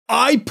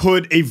I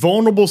put a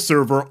vulnerable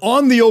server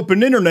on the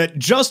open internet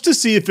just to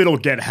see if it'll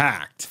get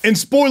hacked. And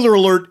spoiler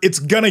alert, it's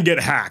gonna get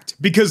hacked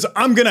because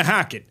I'm gonna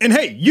hack it. And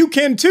hey, you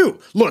can too.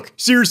 Look,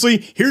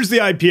 seriously, here's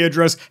the IP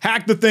address,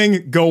 hack the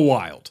thing, go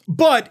wild.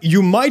 But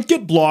you might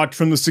get blocked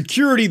from the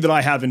security that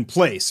I have in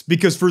place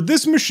because for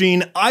this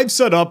machine, I've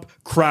set up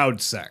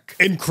CrowdSec.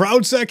 And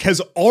CrowdSec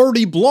has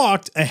already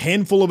blocked a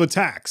handful of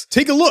attacks.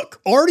 Take a look,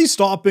 already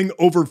stopping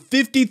over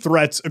 50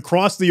 threats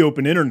across the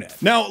open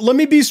internet. Now, let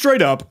me be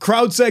straight up,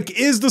 CrowdSec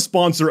is the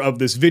sponsor of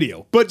this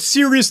video. But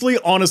seriously,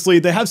 honestly,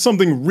 they have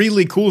something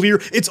really cool here.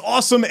 It's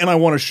awesome and I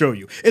want to show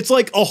you. It's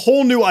like a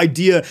whole new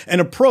idea and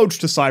approach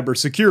to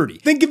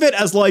cybersecurity. Think of it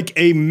as like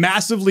a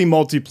massively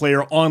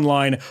multiplayer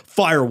online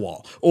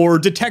firewall, or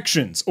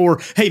detections,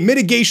 or hey,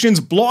 mitigations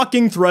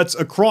blocking threats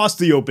across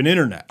the open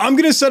internet. I'm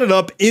gonna set it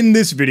up in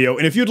this video,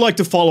 and if you'd like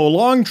to follow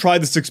along, try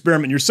this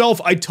experiment yourself,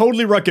 I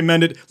totally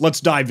recommend it. Let's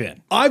dive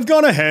in. I've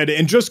gone ahead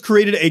and just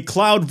created a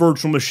cloud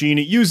virtual machine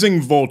using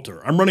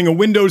Vultr. I'm running a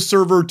Windows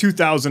Server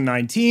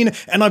 2019,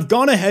 and I've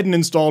gone ahead and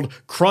installed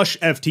Crush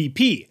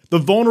FTP, the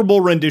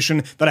vulnerable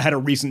rendition that I had a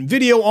recent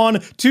video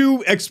on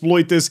to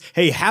exploit this,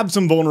 hey, have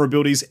some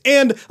vulnerabilities,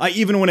 and I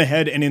even went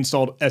ahead and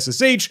installed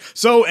SSH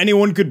so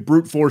anyone could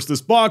brute force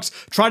this box,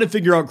 try to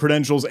figure out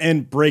credentials,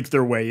 and break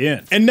their way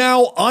in. And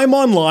now I'm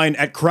online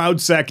at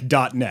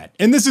crowdsec.net,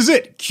 and this is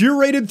it,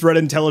 curated threat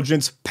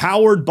intelligence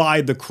powered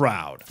by the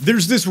crowd.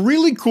 There's this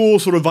really cool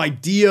sort of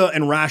idea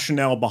and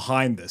rationale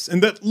behind this,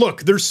 and that,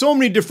 look, there's so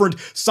many different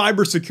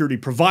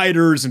cybersecurity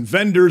providers and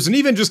vendors, and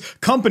even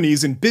just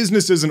companies and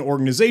businesses and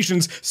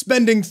organizations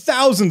spending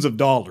thousands of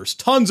dollars,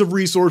 tons of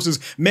resources,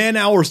 man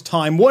hours,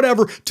 time,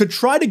 whatever, to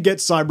try to get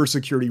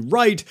cybersecurity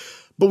right,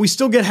 but we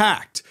still get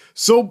hacked.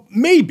 So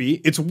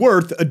maybe it's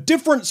worth a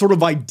different sort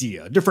of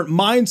idea, a different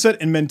mindset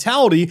and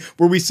mentality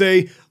where we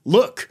say,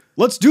 look,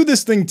 let's do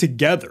this thing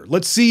together.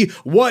 Let's see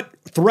what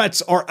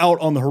threats are out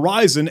on the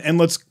horizon and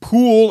let's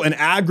pool and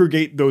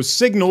aggregate those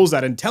signals,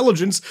 that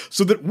intelligence,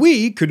 so that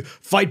we could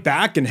fight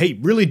back and, hey,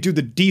 really do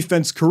the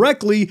defense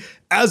correctly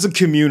as a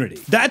community.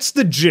 That's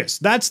the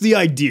gist. That's the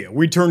idea.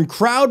 We turn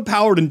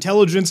crowd-powered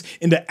intelligence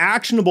into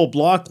actionable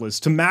block lists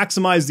to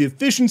maximize the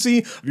efficiency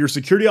of your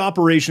security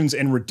operations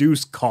and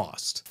reduce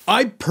cost.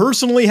 I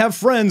personally have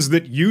friends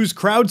that use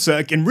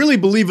CrowdSec and really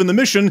believe in the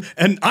mission,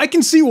 and I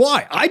can see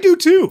why. I do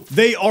too.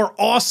 They are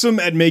awesome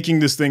at making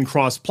this thing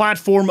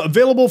cross-platform,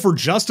 available for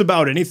just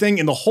about anything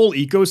in the whole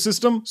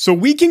ecosystem. So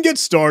we can get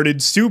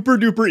started super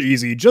duper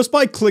easy just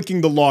by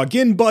clicking the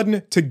login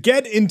button to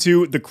get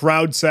into the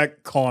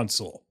CrowdSec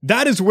console.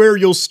 That is where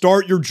you'll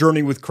start your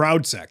journey with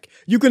CrowdSec.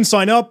 You can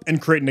sign up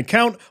and create an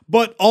account,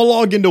 but I'll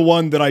log into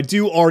one that I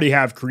do already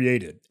have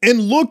created. And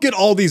look at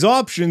all these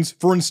options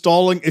for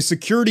installing a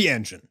security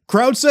engine.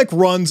 CrowdSec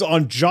runs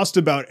on just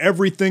about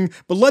everything,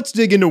 but let's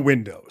dig into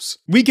Windows.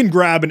 We can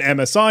grab an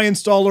MSI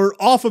installer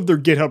off of their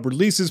GitHub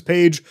releases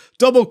page,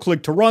 double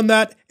click to run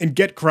that, and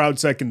get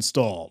CrowdSec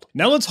installed.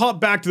 Now let's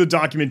hop back to the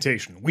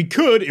documentation. We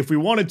could, if we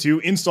wanted to,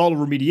 install a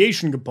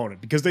remediation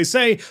component because they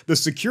say the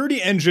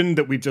security engine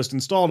that we've just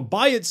installed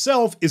by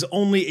itself is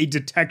only a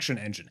detection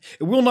engine.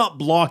 It will not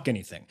block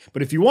anything.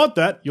 But if you want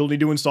that, you'll need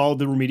to install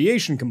the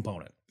remediation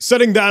component.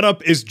 Setting that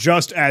up is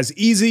just as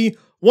easy.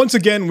 Once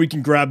again, we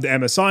can grab the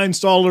MSI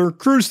installer,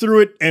 cruise through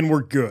it, and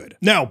we're good.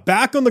 Now,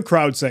 back on the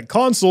CrowdSec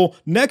console,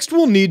 next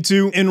we'll need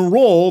to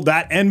enroll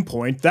that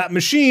endpoint, that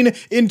machine,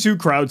 into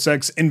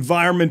CrowdSec's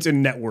environment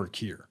and network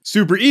here.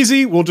 Super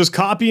easy, we'll just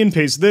copy and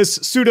paste this,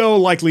 sudo,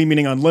 likely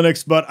meaning on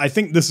Linux, but I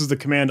think this is the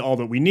command all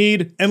that we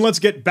need. And let's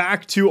get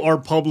back to our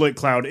public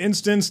cloud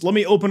instance. Let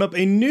me open up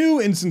a new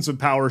instance of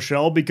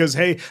PowerShell because,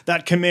 hey,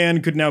 that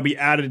command could now be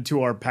added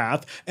to our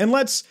path. And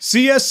let's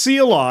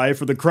CSCLI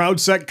for the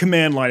CrowdSec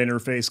command line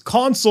interface,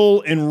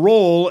 console,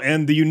 enroll,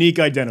 and the unique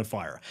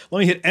identifier. Let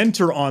me hit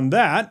enter on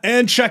that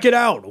and check it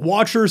out.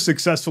 Watcher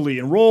successfully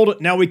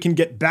enrolled. Now we can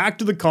get back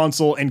to the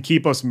console and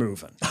keep us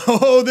moving.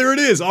 Oh, there it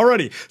is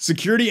already.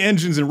 Security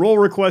engines enroll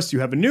request. You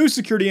have a new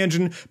security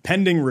engine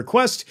pending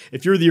request.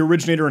 If you're the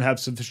originator and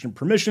have sufficient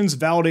permissions,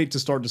 validate to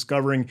start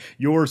discovering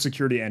your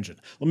security engine.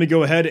 Let me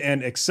go ahead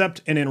and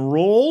accept and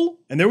enroll.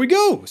 And there we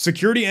go.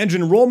 Security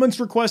engine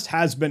enrollments request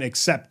has been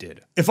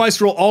accepted. If I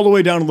scroll all the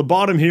way down to the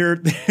bottom here,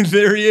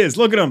 there he is.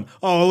 Look at him.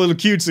 Oh, a little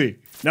cutesy.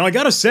 Now I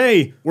gotta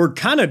say, we're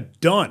kind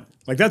of done.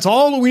 Like, that's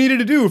all we needed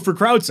to do for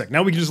CrowdSec.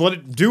 Now we can just let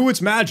it do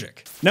its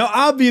magic. Now,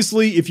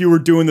 obviously, if you were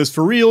doing this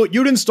for real,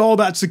 you'd install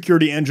that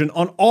security engine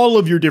on all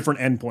of your different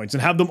endpoints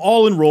and have them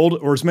all enrolled,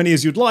 or as many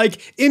as you'd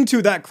like,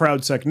 into that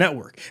CrowdSec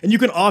network. And you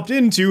can opt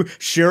into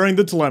sharing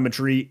the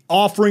telemetry,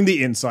 offering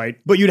the insight,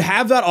 but you'd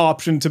have that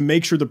option to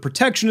make sure the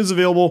protection is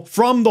available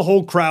from the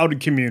whole crowd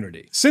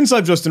community. Since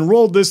I've just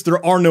enrolled this,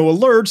 there are no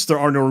alerts, there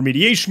are no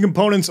remediation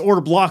components or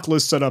block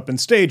lists set up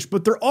and staged,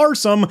 but there are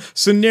some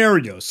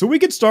scenarios. So we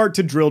could start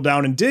to drill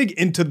down and dig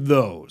into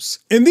those.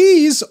 And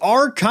these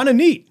are kind of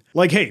neat.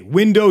 Like, hey,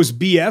 Windows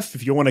BF,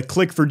 if you want to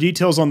click for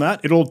details on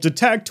that, it'll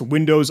detect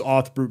Windows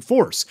auth brute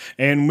force.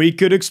 And we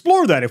could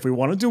explore that if we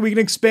wanted to. We can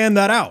expand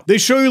that out. They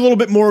show you a little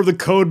bit more of the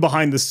code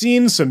behind the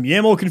scenes, some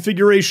YAML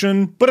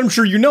configuration, but I'm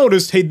sure you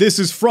noticed, hey, this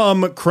is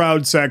from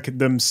CrowdSec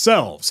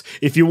themselves.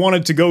 If you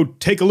wanted to go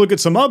take a look at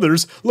some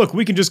others, look,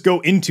 we can just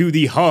go into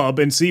the hub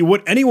and see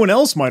what anyone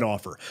else might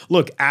offer.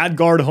 Look,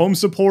 AdGuard home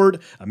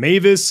support,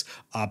 Mavis,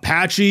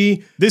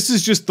 Apache. This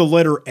is just the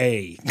letter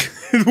A.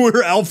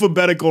 We're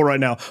alphabetical right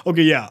now.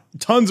 Okay, yeah,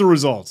 tons of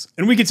results.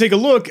 And we can take a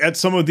look at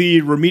some of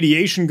the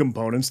remediation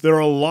components. There are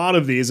a lot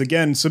of these,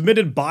 again,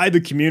 submitted by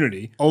the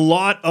community. A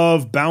lot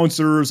of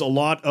bouncers, a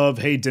lot of,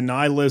 hey,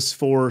 deny lists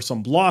for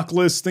some block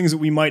lists, things that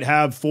we might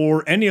have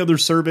for any other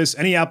service,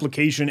 any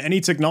application, any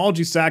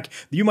technology stack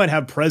that you might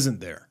have present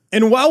there.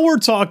 And while we're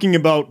talking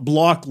about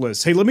block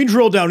lists, hey, let me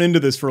drill down into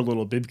this for a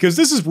little bit because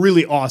this is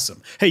really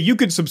awesome. Hey, you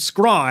could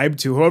subscribe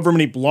to however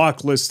many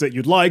block lists that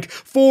you'd like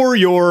for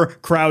your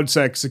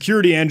CrowdSec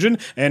security engine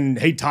and,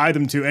 hey, tie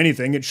them to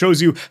anything. It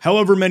shows you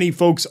however many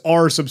folks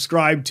are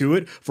subscribed to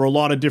it for a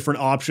lot of different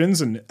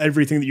options and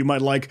everything that you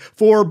might like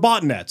for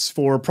botnets,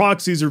 for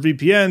proxies or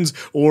VPNs,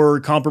 or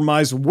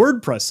compromised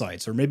WordPress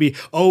sites, or maybe,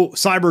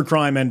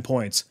 cybercrime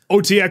endpoints,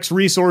 OTX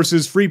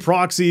resources, free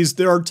proxies.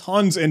 There are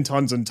tons and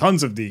tons and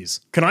tons of these.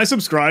 Can I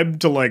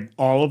subscribe to like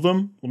all of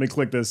them? Let me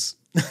click this.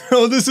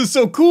 Oh, this is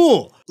so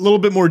cool. A little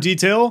bit more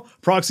detail,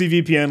 proxy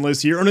VPN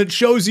list here, and it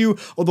shows you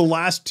the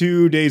last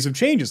 2 days of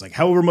changes, like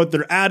however much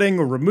they're adding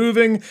or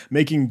removing,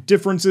 making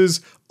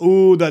differences.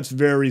 Ooh, that's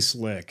very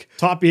slick.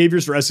 Top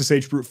behaviors for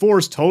SSH brute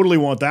force, totally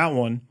want that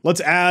one.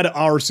 Let's add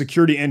our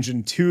security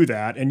engine to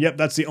that, and yep,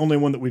 that's the only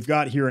one that we've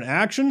got here in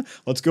action.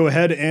 Let's go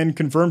ahead and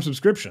confirm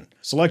subscription.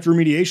 Select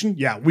remediation,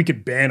 yeah, we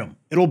could ban them.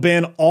 It'll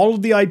ban all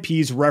of the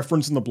IPs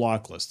referenced in the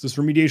block list. This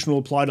remediation will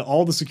apply to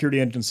all the security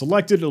engines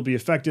selected. It'll be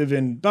effective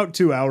in about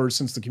 2 hours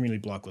since the community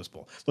block list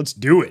poll. Let's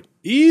do it.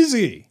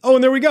 Easy. Oh,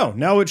 and there we go.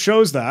 Now it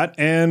shows that,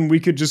 and we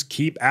could just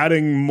keep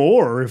adding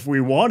more if we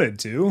wanted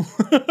to.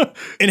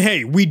 And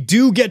hey, we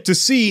do get to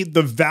see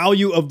the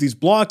value of these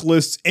block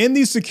lists and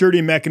these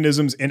security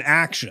mechanisms in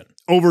action.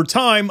 Over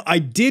time, I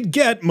did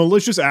get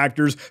malicious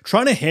actors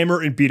trying to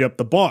hammer and beat up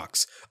the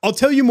box. I'll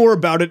tell you more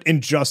about it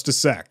in just a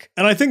sec.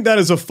 And I think that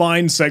is a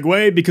fine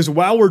segue because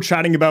while we're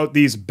chatting about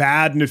these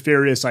bad,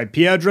 nefarious IP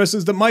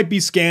addresses that might be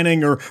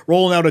scanning or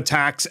rolling out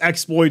attacks,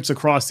 exploits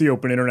across the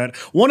open internet,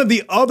 one of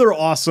the other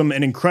awesome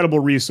and incredible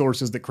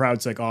resources that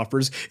CrowdSec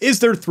offers is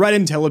their threat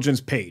intelligence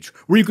page,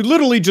 where you could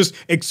literally just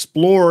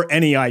explore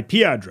any IP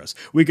address.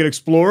 We could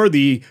explore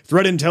the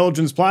threat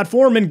intelligence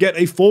platform and get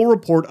a full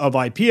report of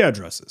IP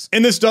addresses.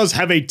 And this does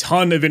have a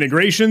ton of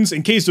integrations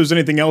in case there's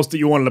anything else that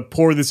you wanted to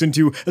pour this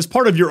into as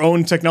part of your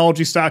own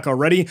technology stack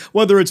already,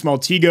 whether it's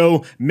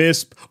Maltego,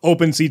 MISP,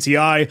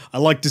 OpenCTI. I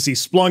like to see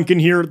Splunk in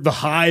here, the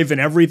Hive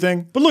and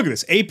everything. But look at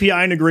this,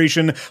 API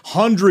integration,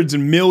 hundreds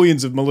and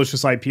millions of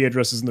malicious IP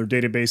addresses in their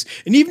database.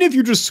 And even if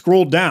you just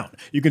scroll down,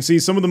 you can see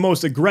some of the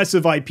most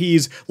aggressive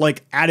IPs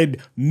like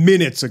added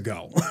minutes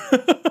ago.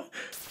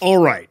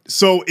 Alright,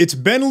 so it's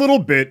been a little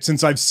bit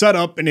since I've set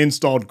up and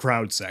installed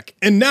CrowdSec,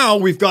 and now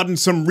we've gotten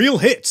some real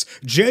hits,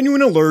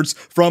 genuine alerts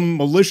from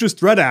malicious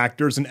threat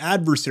actors and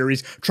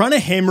adversaries trying to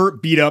hammer,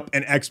 beat up,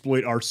 and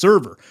exploit our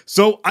server.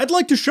 So I'd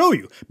like to show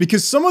you,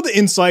 because some of the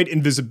insight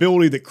and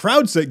visibility that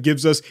CrowdSec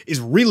gives us is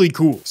really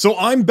cool. So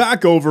I'm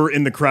back over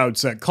in the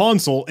CrowdSec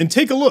console, and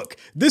take a look.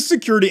 This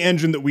security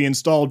engine that we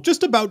installed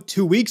just about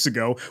 2 weeks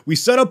ago, we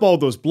set up all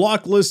those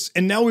block lists,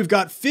 and now we've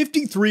got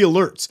 53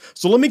 alerts.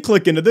 So let me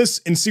click into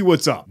this and see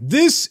what's up.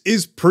 This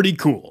is pretty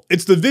cool.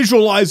 It's the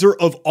visualizer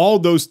of all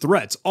those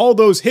threats, all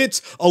those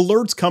hits,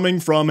 alerts coming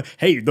from,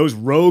 hey, those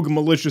rogue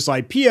malicious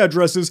IP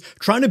addresses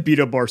trying to beat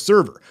up our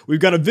server.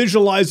 We've got a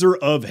visualizer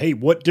of, hey,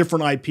 what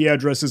different IP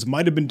addresses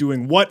might have been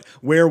doing what,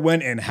 where,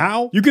 when, and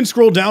how. You can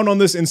scroll down on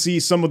this and see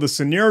some of the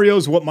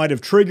scenarios, what might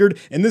have triggered.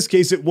 In this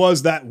case, it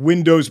was that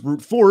Windows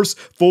brute force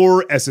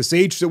for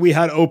SSH that we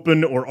had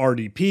open, or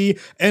RDP.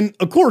 And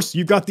of course,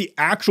 you've got the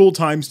actual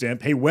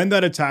timestamp, hey, when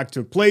that attack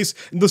took place,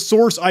 and the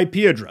source IP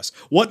address.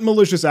 What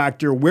malicious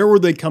actor, where were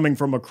they coming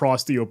from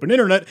across the open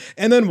internet,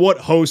 and then what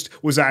host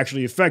was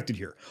actually affected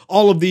here.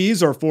 All of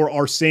these are for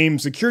our same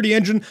security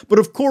engine, but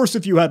of course,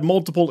 if you had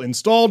multiple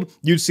installed,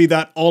 you'd see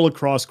that all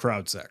across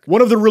CrowdSec.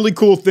 One of the really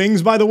cool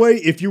things, by the way,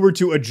 if you were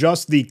to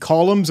adjust the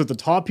columns at the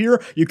top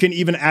here, you can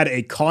even add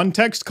a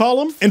context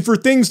column. And for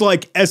things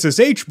like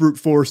SSH brute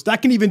force,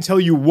 that can even tell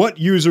you what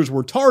users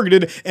were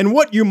targeted and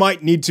what you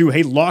might need to,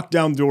 hey, lock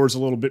down doors a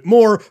little bit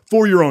more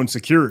for your own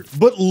security.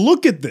 But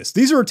look at this.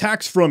 These are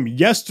attacks from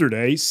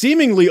yesterday,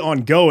 seemingly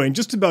ongoing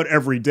just about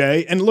every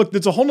day. And look,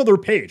 that's a whole nother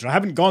page. I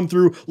haven't gone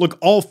through, look,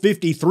 all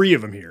 53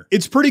 of them here.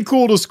 It's pretty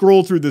cool to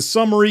scroll through this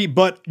summary,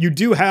 but you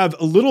do have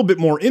a little bit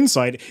more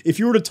insight if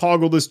you were to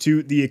toggle this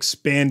to the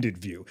expanded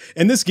view.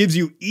 And this gives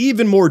you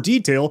even more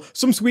detail,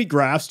 some sweet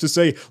graphs to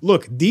say,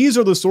 look, these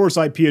are the source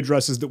IP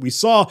addresses that we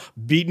saw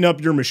beating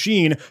up your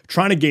machine,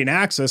 trying to gain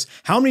access,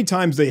 how many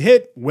times they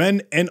hit,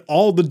 when, and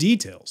all the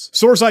details.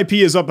 Source IP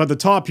is up at the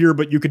top here,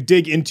 but you could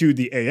dig into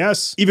the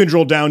AS, even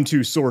drill down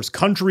to source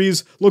countries,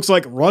 countries. Looks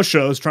like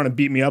Russia is trying to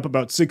beat me up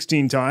about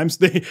 16 times.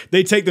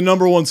 They take the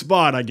 #1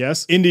 spot, I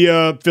guess.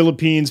 India,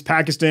 Philippines,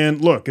 Pakistan.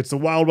 Look, it's the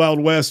wild, wild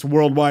west,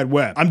 World Wide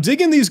Web. I'm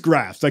digging these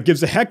graphs. That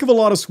gives a heck of a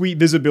lot of sweet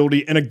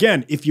visibility. And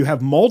again, if you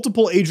have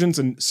multiple agents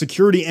and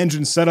security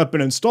engines set up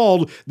and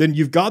installed, then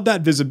you've got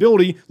that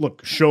visibility,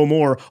 look, show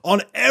more,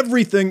 on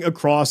everything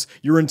across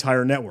your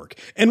entire network.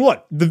 And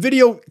what? The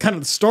video kind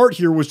of start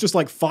here was just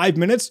like 5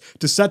 minutes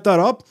to set that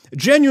up.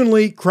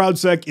 Genuinely,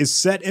 CrowdSec is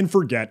set and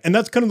forget, and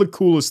that's kind of the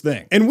coolest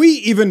thing. And we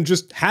even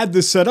just had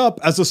this set up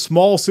as a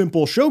small,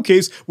 simple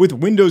showcase with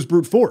Windows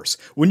brute force.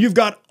 When you've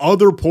got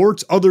other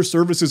ports, other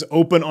services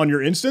open on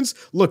your instance,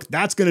 look,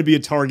 that's going to be a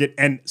target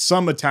and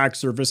some attack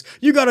surface.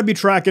 You got to be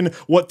tracking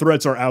what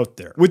threats are out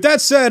there. With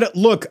that said,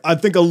 look, I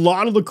think a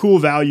lot of the cool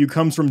value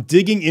comes from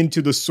digging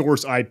into the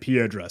source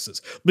IP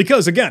addresses.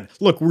 Because again,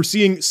 look, we're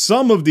seeing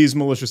some of these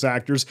malicious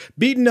actors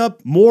beaten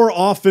up more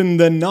often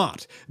than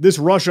not. This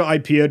Russia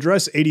IP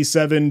address,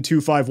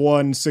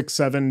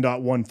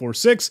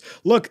 87.251.67.146,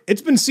 look,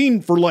 it's been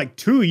seen for like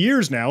 2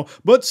 years now,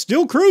 but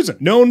still cruising.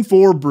 Known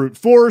for brute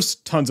force,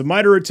 tons of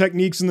MITRE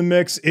techniques in the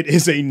mix, it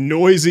is a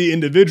noisy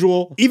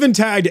individual, even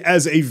tagged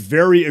as a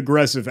very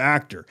aggressive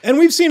actor. And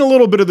we've seen a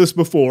little bit of this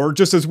before,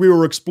 just as we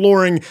were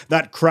exploring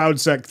that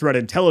CrowdSec threat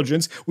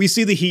intelligence. We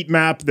see the heat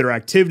map, their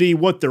activity,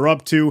 what they're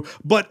up to,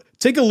 but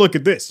take a look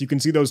at this. You can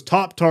see those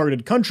top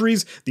targeted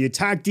countries, the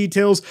attack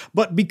details,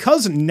 but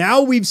because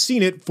now we've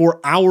seen it for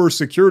our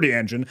security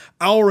engine,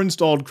 our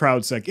installed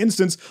CrowdSec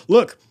instance,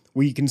 look,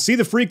 we can see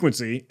the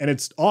frequency and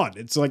it's odd.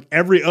 It's like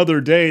every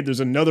other day there's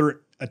another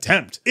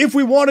attempt. If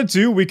we wanted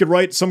to, we could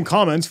write some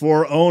comments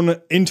for our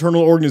own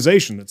internal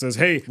organization that says,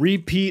 hey,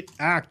 repeat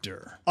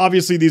actor.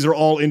 Obviously, these are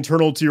all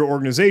internal to your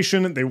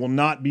organization. They will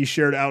not be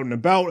shared out and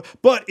about.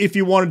 But if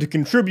you wanted to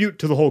contribute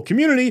to the whole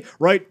community,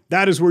 right,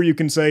 that is where you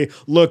can say,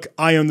 look,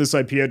 I own this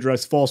IP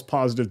address, false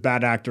positive,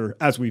 bad actor,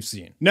 as we've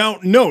seen. Now,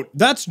 note,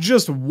 that's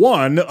just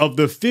one of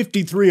the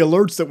 53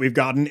 alerts that we've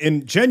gotten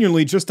in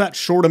genuinely just that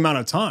short amount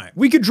of time.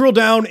 We could drill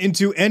down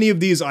into any of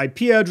these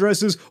IP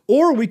addresses,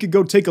 or we could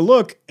go take a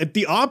look at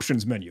the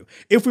options menu.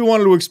 If we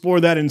wanted to explore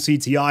that in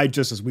CTI,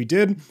 just as we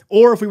did,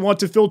 or if we want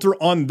to filter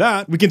on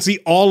that, we can see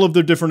all of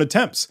the different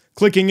attempts.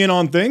 Clicking in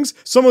on things.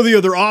 Some of the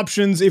other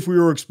options, if we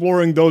were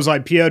exploring those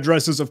IP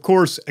addresses, of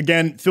course,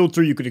 again,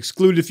 filter you could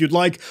exclude if you'd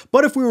like,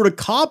 but if we were to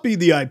copy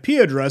the IP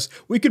address,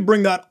 we could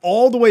bring that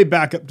all the way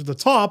back up to the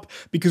top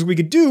because we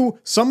could do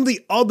some of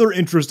the other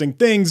interesting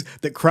things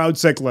that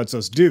CrowdSec lets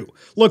us do.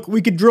 Look,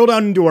 we could drill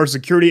down into our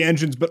security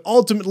engines, but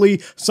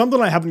ultimately,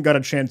 something I haven't got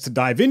a chance to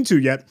dive into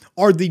yet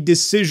are the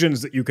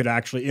decisions that you could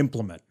actually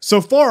implement.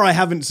 So far, I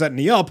haven't set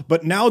any up,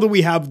 but now that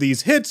we have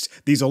these hits,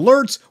 these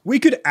alerts, we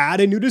could add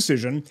a new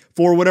decision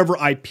for whatever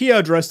IP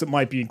address that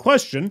might be in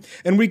question,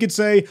 and we could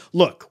say,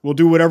 look, we'll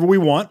do whatever we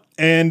want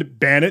and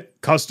ban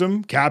it,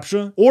 custom,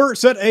 CAPTCHA, or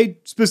set a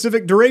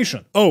specific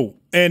duration. Oh,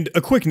 and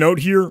a quick note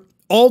here,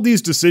 all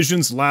these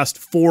decisions last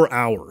 4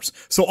 hours,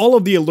 so all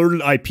of the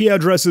alerted IP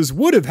addresses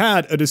would have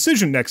had a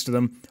decision next to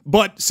them,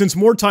 but since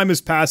more time has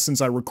passed since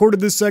I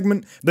recorded this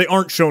segment, they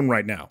aren't shown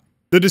right now.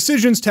 The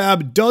Decisions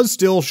tab does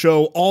still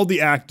show all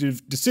the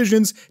active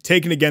decisions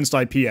taken against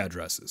IP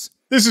addresses.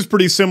 This is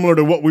pretty similar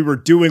to what we were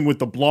doing with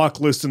the block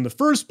list in the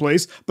first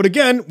place, but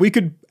again, we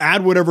could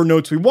add whatever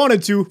notes we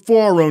wanted to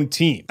for our own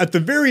team. At the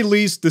very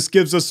least, this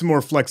gives us some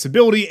more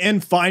flexibility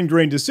and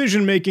fine-grained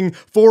decision-making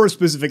for a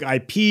specific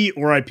IP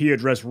or IP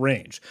address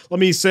range. Let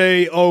me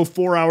say,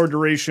 4-hour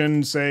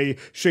duration, say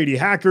Shady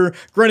Hacker.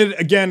 Granted,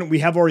 again, we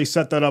have already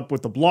set that up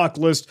with the block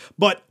list,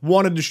 but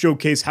wanted to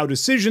showcase how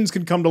decisions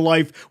can come to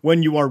life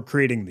when you are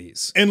creating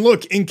these. And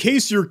look, in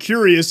case you're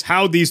curious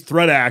how these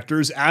threat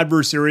actors,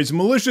 adversaries,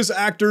 malicious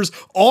actors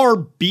are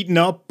beating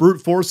up,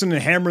 brute forcing,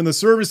 and hammering the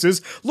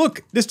services,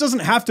 look, this doesn't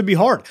have to be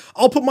hard.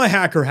 I'll put my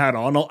hacker hat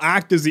on, I'll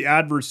act as the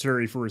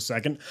adversary for a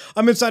second.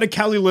 I'm inside of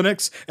Kali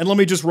Linux, and let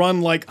me just run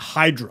like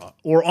Hydra,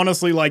 or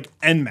honestly like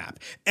Nmap.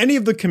 Any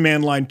of the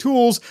command line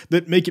tools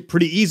that make it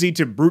pretty easy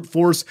to brute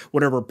force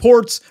whatever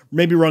ports,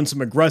 maybe run some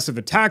aggressive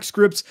attack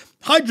scripts.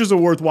 Hydra's a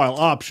worthwhile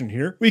option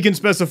here. We can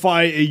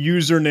specify a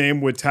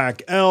username with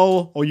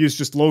TAC-L. I'll use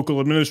just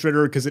local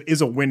administrator because it is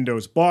a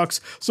Windows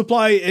box.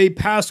 Supply a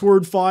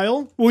password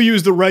file. We'll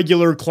use the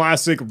regular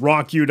classic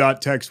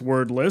rocku.txt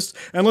word list.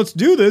 And let's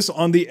do this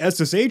on the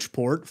SSH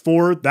port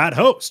for that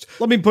host.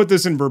 Let me put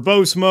this in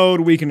verbose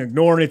mode. We can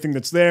ignore anything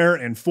that's there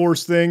and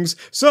force things.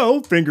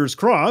 So, fingers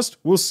crossed,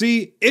 we'll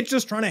see it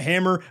just trying to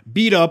hammer,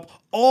 beat up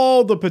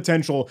all the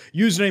potential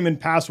username and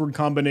password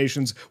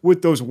combinations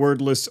with those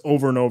word lists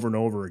over and over and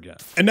over again.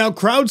 And now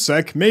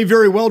CrowdSec may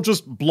very well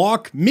just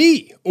block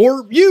me,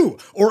 or you,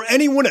 or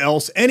anyone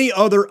else, any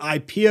other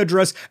IP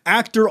address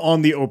actor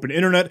on the open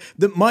internet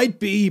that might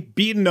be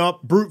beaten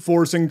up, brute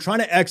forcing, trying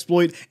to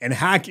exploit and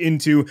hack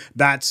into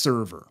that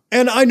server.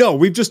 And I know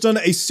we've just done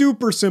a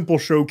super simple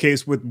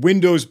showcase with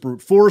Windows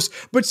brute force,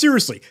 but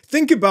seriously,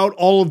 think about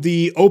all of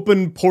the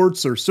open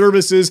ports or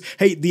services,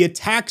 hey, the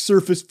attack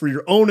surface for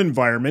your own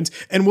environment,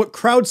 and what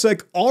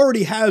CrowdSec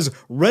already has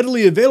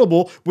readily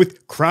available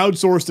with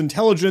crowdsourced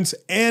intelligence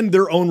and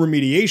their own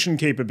remediation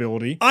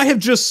capability, I have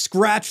just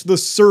scratched the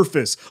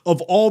surface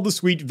of all the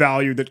sweet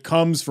value that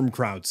comes from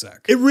CrowdSec.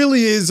 It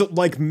really is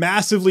like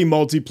massively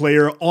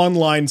multiplayer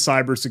online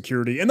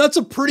cybersecurity, and that's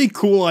a pretty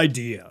cool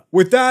idea.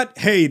 With that,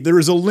 hey, there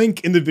is a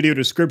link in the video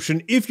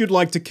description if you'd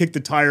like to kick the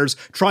tires,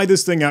 try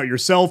this thing out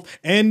yourself,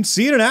 and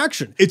see it in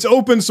action. It's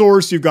open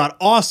source, you've got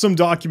awesome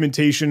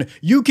documentation,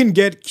 you can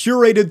get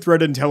curated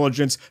threat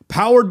intelligence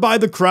powered by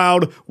the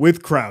crowd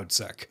with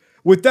CrowdSec.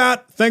 With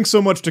that, thanks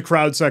so much to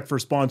CrowdSec for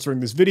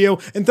sponsoring this video,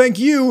 and thank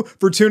you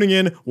for tuning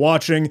in,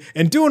 watching,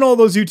 and doing all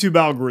those YouTube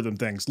algorithm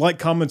things. Like,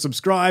 comment,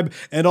 subscribe,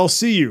 and I'll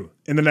see you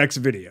in the next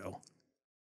video.